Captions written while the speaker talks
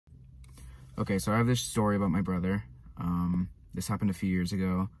Okay, so I have this story about my brother. This happened a few years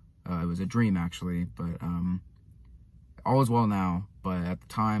ago. It was a dream, actually, but all is well now. But at the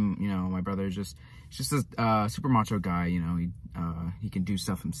time, you know, my brother is just a super macho guy. You know, he can do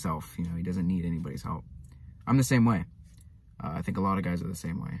stuff himself. You know, he doesn't need anybody's help. I'm the same way. I think a lot of guys are the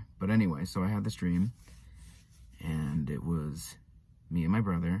same way. But anyway, so I had this dream, and it was me and my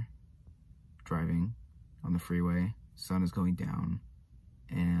brother driving on the freeway. Sun is going down,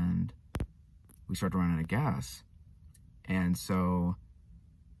 and we start to run out of gas. And so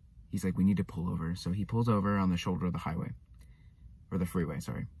he's like, we need to pull over. So he pulls over on the shoulder of the highway, or the freeway,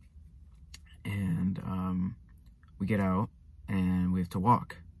 sorry. And we get out and we have to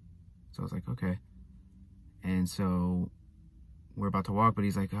walk. So I was like, okay. And so we're about to walk, but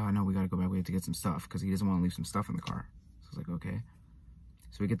he's like, oh no, we gotta go back. We have to get some stuff, because he doesn't want to leave some stuff in the car. So I was like, okay.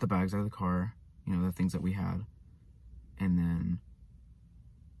 So we get the bags out of the car, you know, the things that we had. And then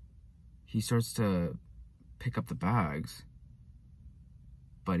he starts to pick up the bags,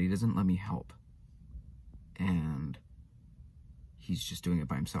 but he doesn't let me help. And he's just doing it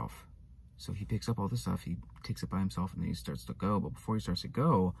by himself. So he picks up all the stuff, he takes it by himself, and then he starts to go. But before he starts to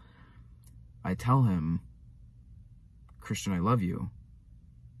go, I tell him, Christian, I love you.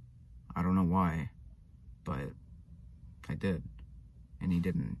 I don't know why, but I did. And he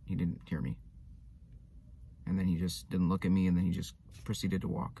didn't hear me. And then he just didn't look at me, and then he just proceeded to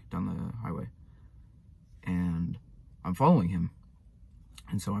walk down the highway. And I'm following him.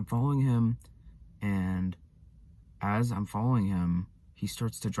 And so I'm following him, and as I'm following him, he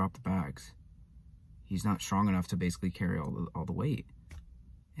starts to drop the bags. He's not strong enough to basically carry all the weight.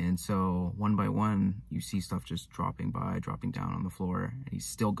 And so one by one, you see stuff just dropping down on the floor, and he's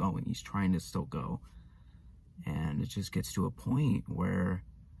still going. He's trying to still go. And it just gets to a point where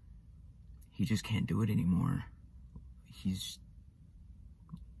he just can't do it anymore. He's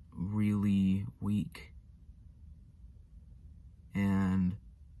really weak. And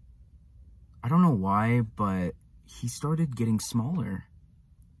I don't know why, but he started getting smaller.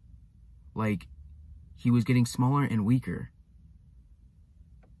 Like, he was getting smaller and weaker.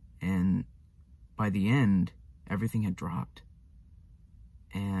 And by the end, everything had dropped.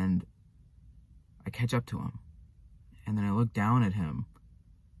 And I catch up to him. And then I look down at him.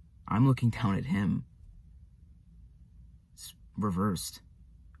 I'm looking down at him. It's reversed.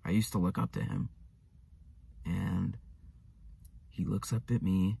 I used to look up to him. And he looks up at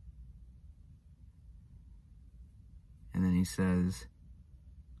me. And then he says,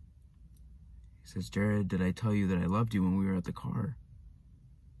 Jared, did I tell you that I loved you when we were at the car?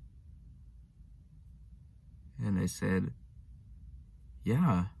 And I said,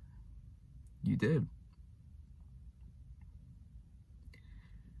 yeah, you did.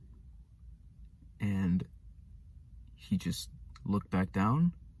 And he just looked back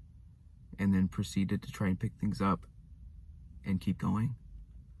down and then proceeded to try and pick things up and keep going.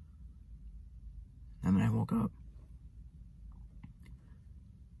 And then I woke up.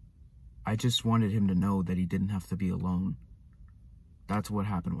 I just wanted him to know that he didn't have to be alone. That's what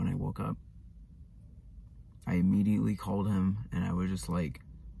happened when I woke up. I immediately called him, and I was just like,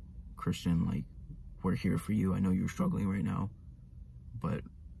 Christian, like, we're here for you. I know you're struggling right now, but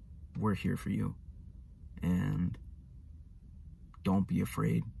we're here for you. And don't be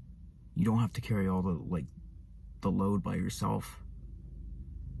afraid. You don't have to carry all the load by yourself.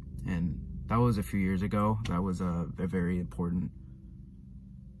 And that was a few years ago. That was a very important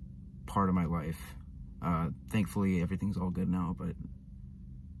part of my life. Thankfully, everything's all good now, but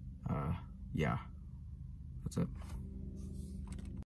yeah, that's it.